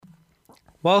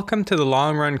Welcome to the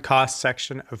long run cost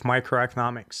section of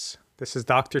microeconomics. This is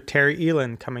Dr. Terry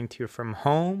Elan coming to you from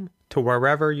home to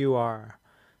wherever you are.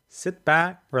 Sit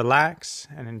back, relax,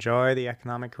 and enjoy the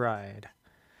economic ride.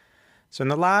 So in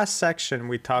the last section,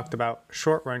 we talked about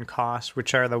short run costs,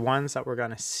 which are the ones that we're going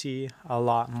to see a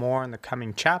lot more in the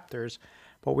coming chapters.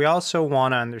 But we also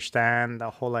want to understand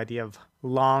the whole idea of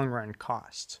long run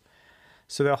costs.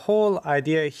 So the whole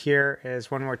idea here is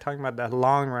when we're talking about the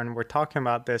long run, we're talking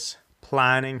about this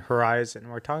planning horizon.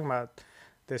 We're talking about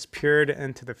this period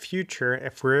into the future.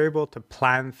 If we're able to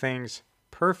plan things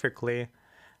perfectly,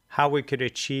 how we could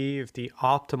achieve the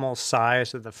optimal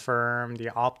size of the firm, the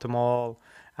optimal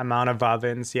amount of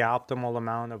ovens, the optimal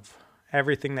amount of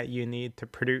everything that you need to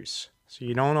produce. So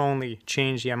you don't only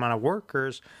change the amount of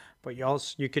workers, but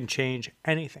you can change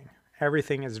anything.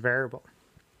 Everything is variable.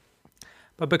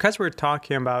 But because we're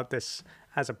talking about this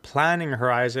as a planning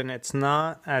horizon, it's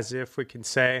not as if we can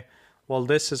say, well,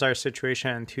 this is our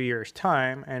situation in 2 years'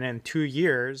 time. And in 2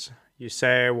 years, you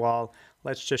say, well,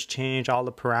 let's just change all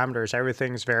the parameters.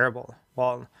 Everything's variable.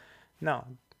 Well, no.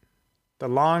 The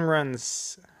long run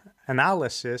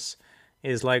analysis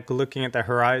is like looking at the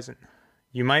horizon.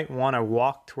 You might want to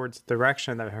walk towards the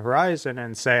direction of the horizon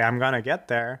and say, I'm going to get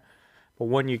there. But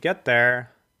when you get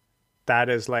there, that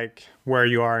is like where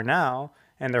you are now.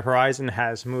 And the horizon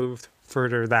has moved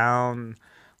further down,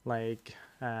 like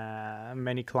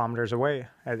many kilometers away.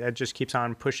 It just keeps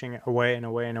on pushing away and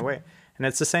away and away. And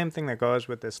it's the same thing that goes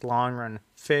with this long run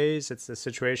phase. It's the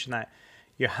situation that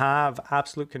you have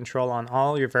absolute control on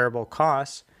all your variable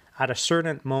costs at a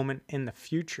certain moment in the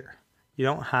future. You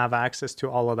don't have access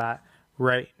to all of that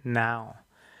right now.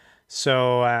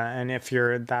 So, and if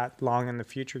you're that long in the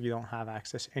future, you don't have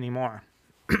access anymore.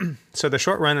 So the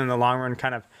short run and the long run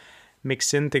kind of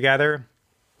mix in together.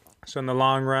 So in the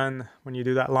long run, when you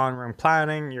do that long run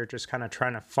planning, you're just kind of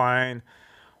trying to find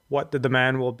what the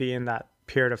demand will be in that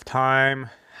period of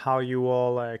time, how you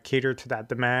will cater to that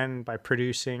demand by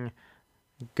producing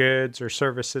goods or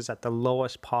services at the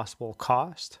lowest possible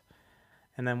cost.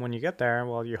 And then when you get there,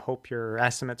 well, you hope your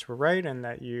estimates were right and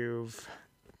that you've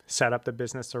set up the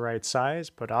business the right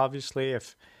size. But obviously,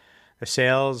 if the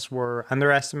sales were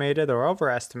underestimated or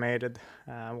overestimated,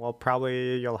 well,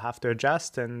 probably you'll have to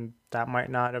adjust, and that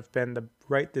might not have been the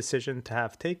right decision to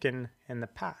have taken in the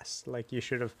past. Like you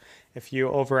should have, if you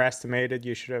overestimated,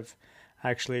 you should have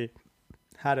actually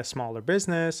had a smaller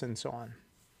business and so on.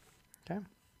 Okay.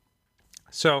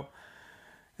 So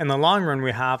in the long run,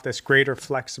 we have this greater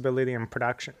flexibility in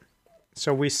production.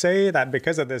 So we say that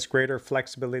because of this greater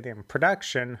flexibility in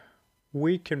production,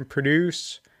 we can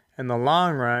produce in the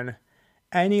long run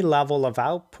any level of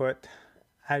output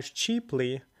as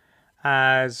cheaply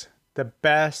as the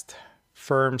best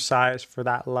firm size for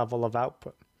that level of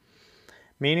output.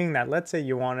 Meaning that let's say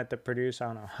you wanted to produce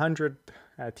 100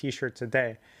 t-shirts a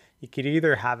day. You could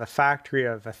either have a factory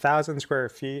of 1,000 square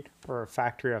feet or a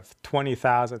factory of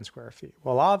 20,000 square feet.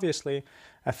 Well, obviously,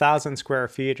 1,000 square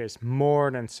feet is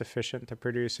more than sufficient to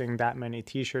producing that many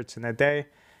t-shirts in a day.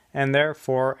 And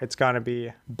therefore, it's going to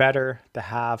be better to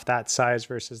have that size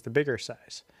versus the bigger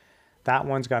size. That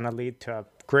one's going to lead to a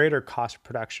greater cost of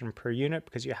production per unit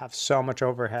because you have so much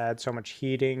overhead, so much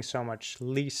heating, so much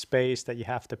lease space that you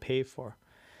have to pay for.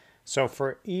 So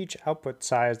for each output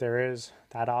size, there is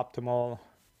that optimal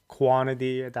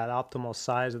quantity, that optimal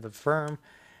size of the firm.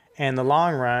 And the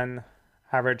long run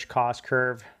average cost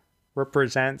curve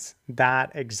represents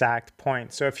that exact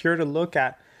point. So if you're to look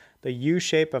at the U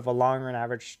shape of a long run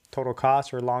average total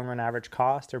cost or long run average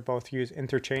cost, they're both used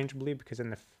interchangeably because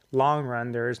in the long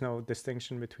run, there is no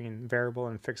distinction between variable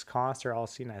and fixed costs. They're all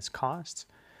seen as costs.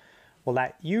 Well,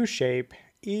 that U shape,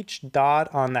 each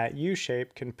dot on that U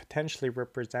shape can potentially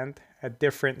represent a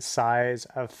different size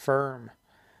of firm.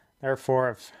 Therefore,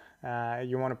 if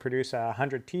you want to produce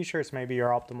 100 t-shirts, maybe your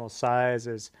optimal size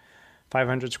is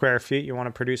 500 square feet, you want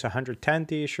to produce 110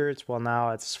 t-shirts, well, now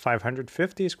it's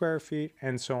 550 square feet,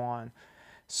 and so on.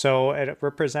 So it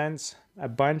represents a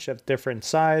bunch of different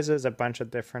sizes, a bunch of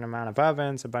different amount of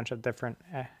ovens, a bunch of different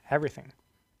everything.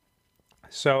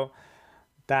 So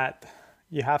that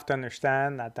you have to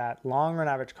understand that long run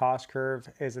average cost curve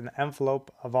is an envelope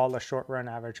of all the short run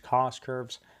average cost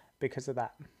curves because of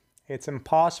that. It's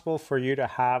impossible for you to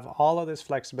have all of this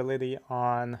flexibility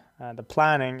on the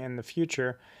planning in the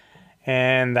future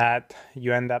and that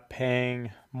you end up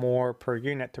paying more per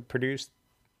unit to produce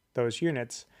those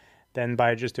units than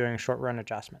by just doing short run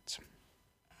adjustments.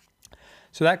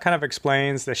 So that kind of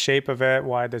explains the shape of it,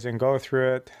 why it doesn't go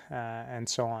through it, and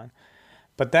so on.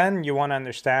 But then you want to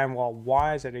understand, well,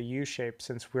 why is it a U shape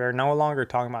since we're no longer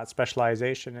talking about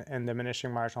specialization and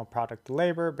diminishing marginal product to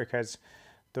labor because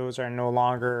those are no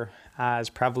longer as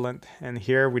prevalent. And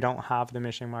here we don't have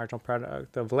diminishing marginal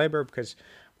product of labor because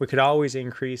we could always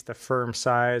increase the firm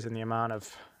size and the amount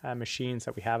of machines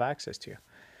that we have access to.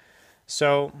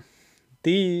 So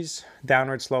these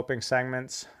downward sloping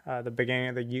segments, the beginning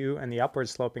of the U and the upward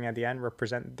sloping at the end,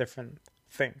 represent different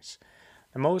things.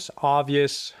 The most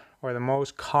obvious or the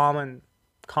most common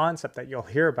concept that you'll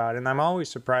hear about, and I'm always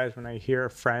surprised when I hear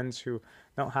friends who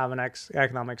don't have an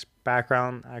economics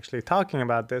background actually talking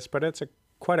about this, but it's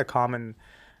quite a common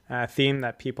theme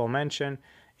that people mention,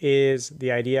 is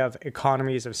the idea of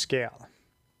economies of scale.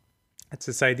 It's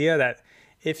this idea that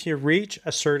if you reach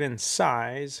a certain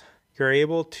size, you're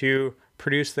able to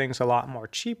produce things a lot more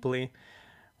cheaply,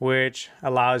 which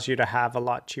allows you to have a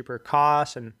lot cheaper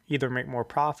costs and either make more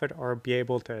profit or be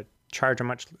able to charge a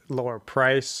much lower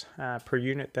price per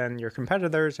unit than your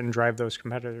competitors and drive those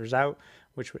competitors out,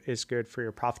 which is good for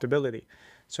your profitability.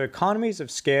 So economies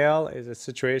of scale is a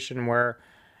situation where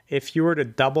if you were to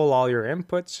double all your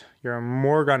inputs, you're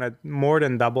more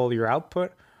than double your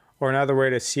output. Or another way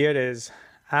to see it is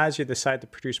as you decide to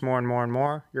produce more and more and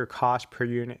more, your cost per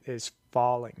unit is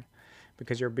falling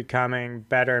because you're becoming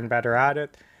better and better at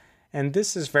it. And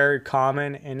this is very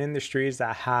common in industries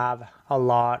that have a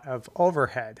lot of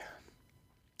overhead.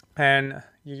 And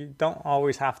you don't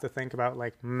always have to think about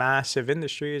like massive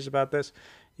industries about this.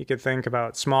 You could think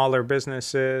about smaller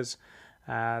businesses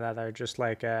that are just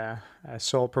like a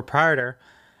sole proprietor.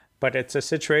 But it's a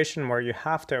situation where you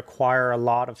have to acquire a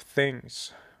lot of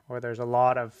things, or there's a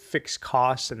lot of fixed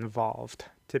costs involved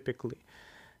typically.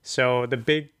 So the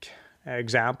big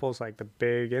examples, like the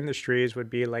big industries, would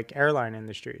be like airline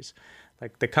industries,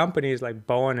 like the companies like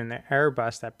Boeing and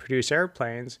Airbus that produce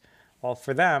airplanes. Well,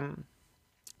 for them,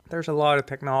 there's a lot of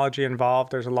technology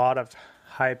involved. There's a lot of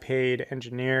high paid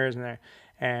engineers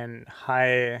and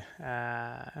high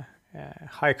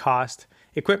cost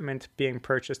equipment being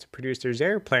purchased to produce those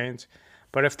airplanes.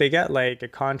 But if they get like a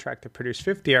contract to produce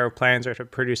 50 airplanes or to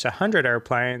produce 100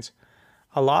 airplanes,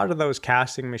 a lot of those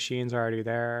casting machines are already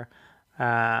there.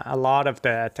 A lot of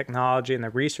the technology and the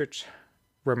research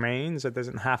remains. It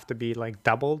doesn't have to be like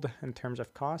doubled in terms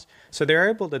of cost. So they're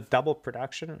able to double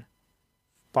production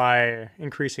by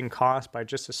increasing cost by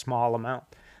just a small amount.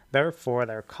 Therefore,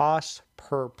 their cost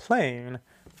per plane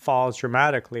falls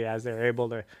dramatically as they're able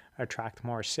to attract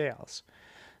more sales.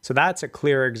 So that's a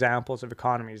clear example of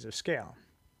economies of scale.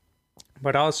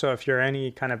 But also, if you're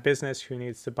any kind of business who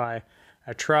needs to buy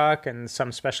a truck and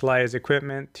some specialized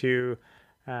equipment to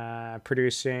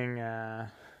producing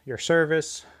your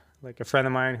service, like a friend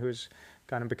of mine who's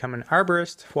going to become an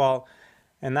arborist, well,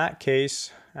 in that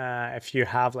case, if you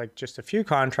have like just a few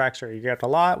contracts or you get a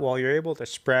lot, well, you're able to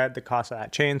spread the cost of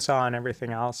that chainsaw and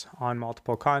everything else on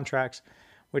multiple contracts,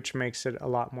 which makes it a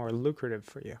lot more lucrative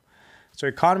for you. So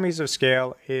economies of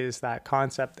scale is that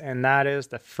concept, and that is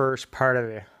the first part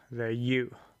of the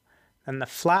U. And the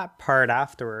flat part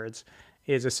afterwards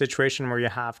is a situation where you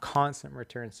have constant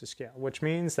returns to scale, which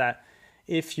means that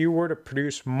if you were to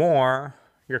produce more,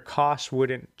 your cost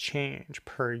wouldn't change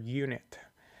per unit.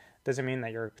 Doesn't mean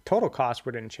that your total cost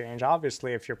wouldn't change.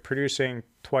 Obviously, if you're producing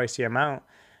twice the amount,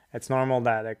 it's normal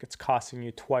that it's costing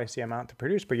you twice the amount to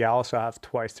produce, but you also have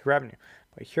twice the revenue.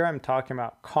 But here I'm talking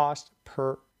about cost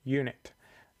per unit.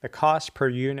 The cost per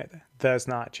unit does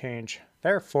not change.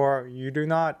 Therefore, you do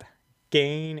not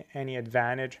gain any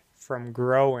advantage from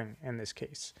growing in this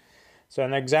case. So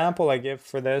an example I give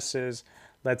for this is,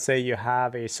 let's say you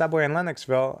have a Subway in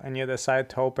Lennoxville and you decide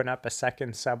to open up a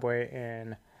second Subway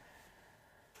in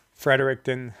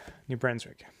Fredericton, New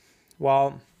Brunswick.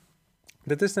 Well,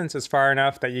 the distance is far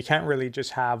enough that you can't really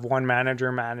just have one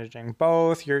manager managing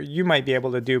both. You might be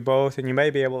able to do both, and you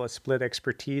might be able to split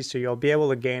expertise, so you'll be able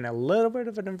to gain a little bit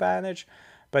of an advantage,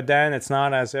 but then it's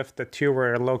not as if the two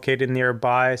were located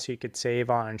nearby, so you could save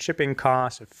on shipping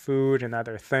costs of food and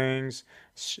other things,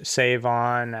 save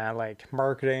on like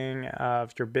marketing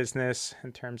of your business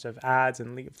in terms of ads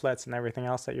and leaflets and everything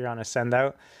else that you're going to send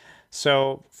out.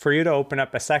 So for you to open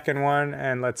up a second one,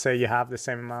 and let's say you have the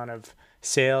same amount of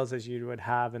sales as you would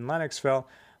have in Lennoxville,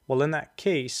 well, in that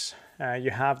case,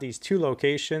 you have these two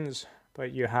locations,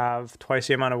 but you have twice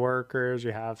the amount of workers,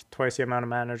 you have twice the amount of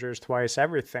managers, twice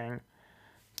everything.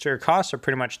 So your costs are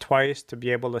pretty much twice to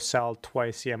be able to sell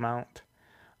twice the amount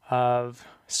of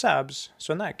subs.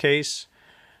 So in that case,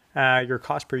 your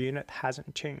cost per unit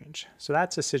hasn't changed. So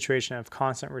that's a situation of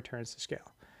constant returns to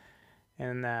scale.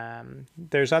 And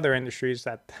there's other industries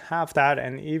that have that,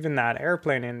 and even that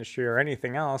airplane industry or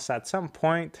anything else, at some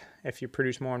point, if you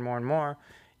produce more and more and more,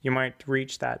 you might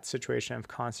reach that situation of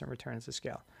constant returns to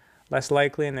scale. Less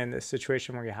likely in this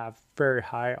situation where you have very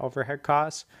high overhead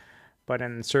costs, But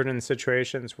in certain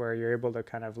situations where you're able to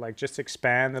kind of like just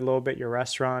expand a little bit your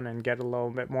restaurant and get a little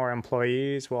bit more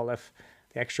employees, well, if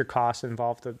the extra costs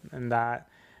involved in that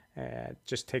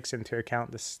just takes into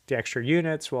account the extra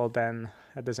units, well, then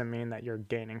that doesn't mean that you're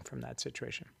gaining from that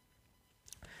situation.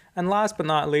 And last but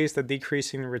not least, the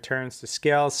decreasing returns to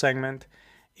scale segment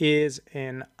is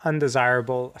an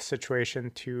undesirable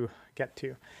situation to get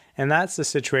to. And that's the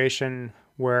situation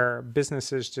where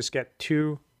businesses just get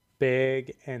too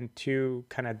big and too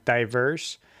kind of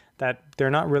diverse that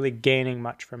they're not really gaining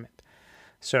much from it.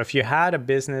 So if you had a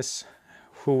business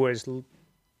who was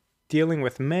dealing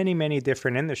with many, many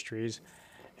different industries,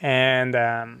 and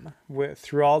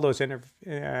through all those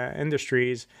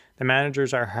industries, the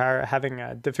managers are having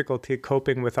a difficulty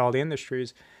coping with all the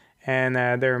industries, and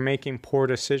they're making poor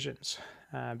decisions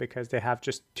because they have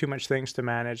just too much things to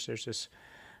manage. There's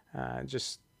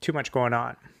just too much going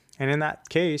on. And in that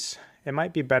case, it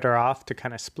might be better off to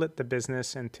kind of split the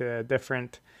business into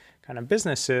different kind of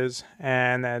businesses,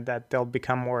 and that they'll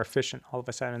become more efficient all of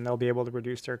a sudden, and they'll be able to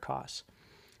reduce their costs.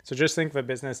 So just think of a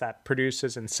business that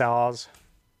produces and sells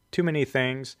too many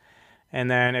things.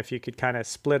 And then if you could kind of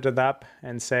split it up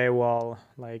and say, well,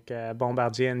 like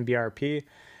Bombardier and BRP,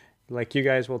 like you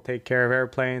guys will take care of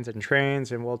airplanes and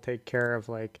trains, and we'll take care of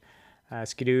like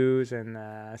skidoos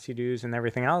and sea-doos and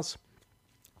everything else.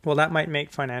 Well, that might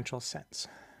make financial sense.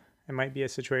 It might be a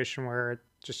situation where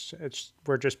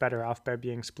we're just better off by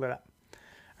being split up.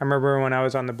 I remember when I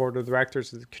was on the board of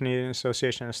directors of the Canadian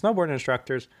Association of Snowboard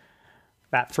Instructors,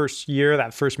 that first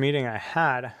meeting I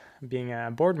had, being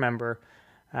a board member,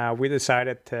 we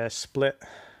decided to split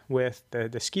with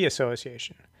the Ski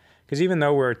Association. Because even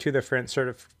though we're two different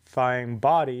certifying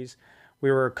bodies,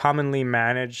 we were commonly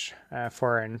managed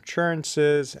for our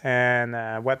insurances and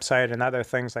website and other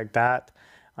things like that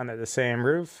under the same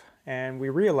roof. And we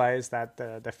realized that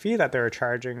the fee that they were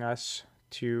charging us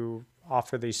to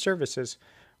offer these services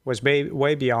was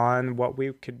way beyond what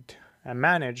we could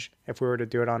manage if we were to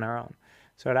do it on our own.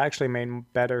 So it actually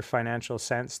made better financial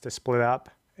sense to split up,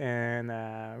 and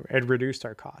it reduced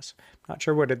our costs. Not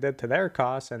sure what it did to their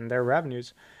costs and their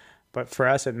revenues, but for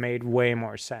us, it made way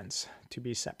more sense to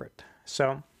be separate.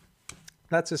 So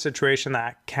that's a situation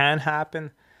that can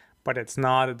happen, but it's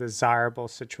not a desirable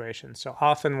situation. So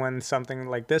often when something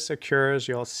like this occurs,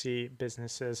 you'll see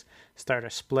businesses start to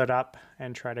split up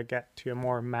and try to get to a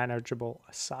more manageable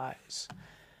size.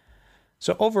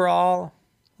 So overall,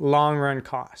 long-run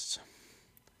costs.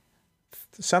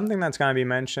 Something that's going to be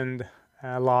mentioned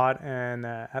a lot in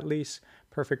at least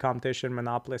perfect competition,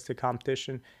 monopolistic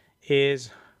competition, is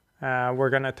we're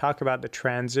going to talk about the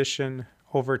transition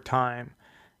over time.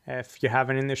 If you have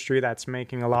an industry that's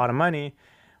making a lot of money,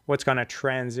 what's going to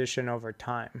transition over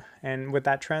time? And with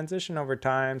that transition over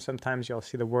time, sometimes you'll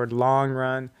see the word long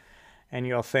run, and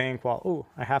you'll think, well,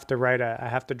 I have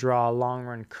to draw a long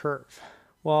run curve.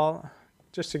 Well,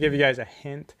 just to give you guys a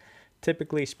hint,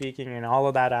 typically speaking, in all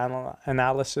of that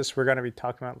analysis, we're going to be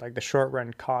talking about like the short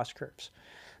run cost curves.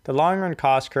 The long run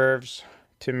cost curves,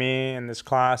 to me in this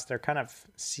class, they're kind of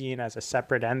seen as a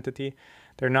separate entity.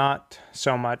 They're not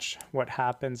so much what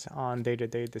happens on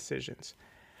day-to-day decisions.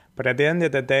 But at the end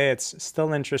of the day, it's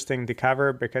still interesting to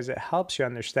cover because it helps you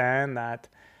understand that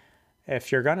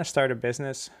if you're going to start a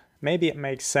business, maybe it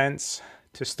makes sense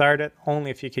to start it only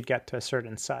if you could get to a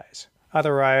certain size.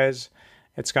 Otherwise,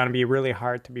 it's going to be really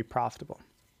hard to be profitable.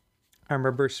 I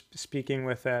remember speaking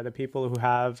with the people who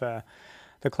have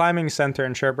the climbing center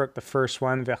in Sherbrooke, the first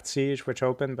one, Vertige, which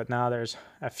opened, but now there's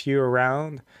a few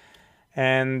around.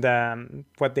 And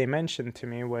what they mentioned to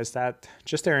me was that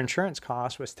just their insurance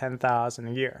cost was $10,000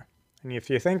 a year. And if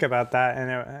you think about that,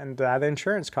 and that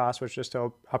insurance cost was just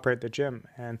to operate the gym.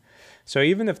 And so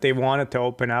even if they wanted to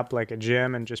open up like a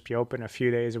gym and just be open a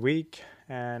few days a week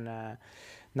and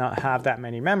not have that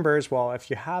many members, well, if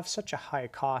you have such a high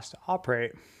cost to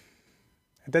operate,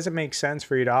 it doesn't make sense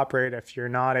for you to operate if you're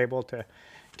not able to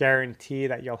guarantee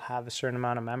that you'll have a certain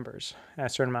amount of members, a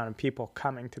certain amount of people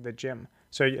coming to the gym.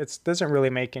 So it doesn't really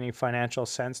make any financial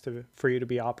sense for you to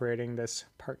be operating this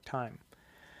part-time.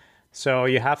 So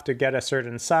you have to get a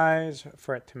certain size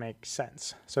for it to make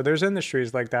sense. So there's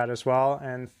industries like that as well.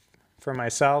 And for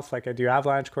myself, like I do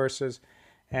avalanche courses,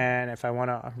 and if I want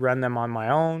to run them on my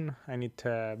own, I need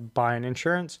to buy an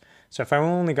insurance. So if I'm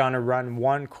only going to run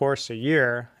one course a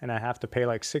year and I have to pay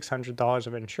like $600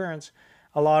 of insurance,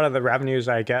 a lot of the revenues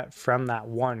I get from that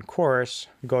one course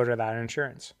go to that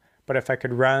insurance. But if I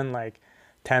could run like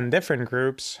 10 different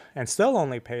groups and still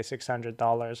only pay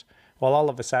 $600, well, all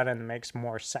of a sudden it makes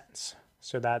more sense.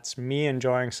 So that's me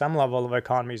enjoying some level of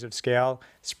economies of scale,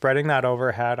 spreading that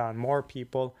overhead on more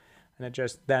people, and it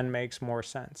just then makes more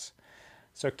sense.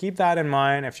 So keep that in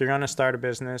mind if you're going to start a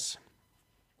business.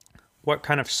 What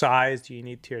kind of size do you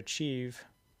need to achieve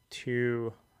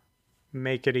to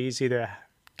make it easy to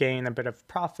gain a bit of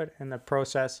profit in the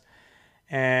process?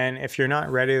 And if you're not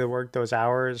ready to work those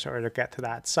hours or to get to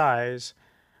that size,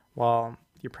 well,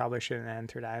 you probably shouldn't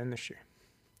enter that industry.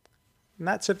 And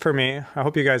that's it for me. I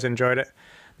hope you guys enjoyed it.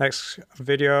 Next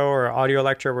video or audio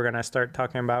lecture, we're going to start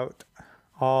talking about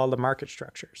all the market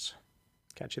structures.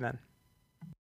 Catch you then.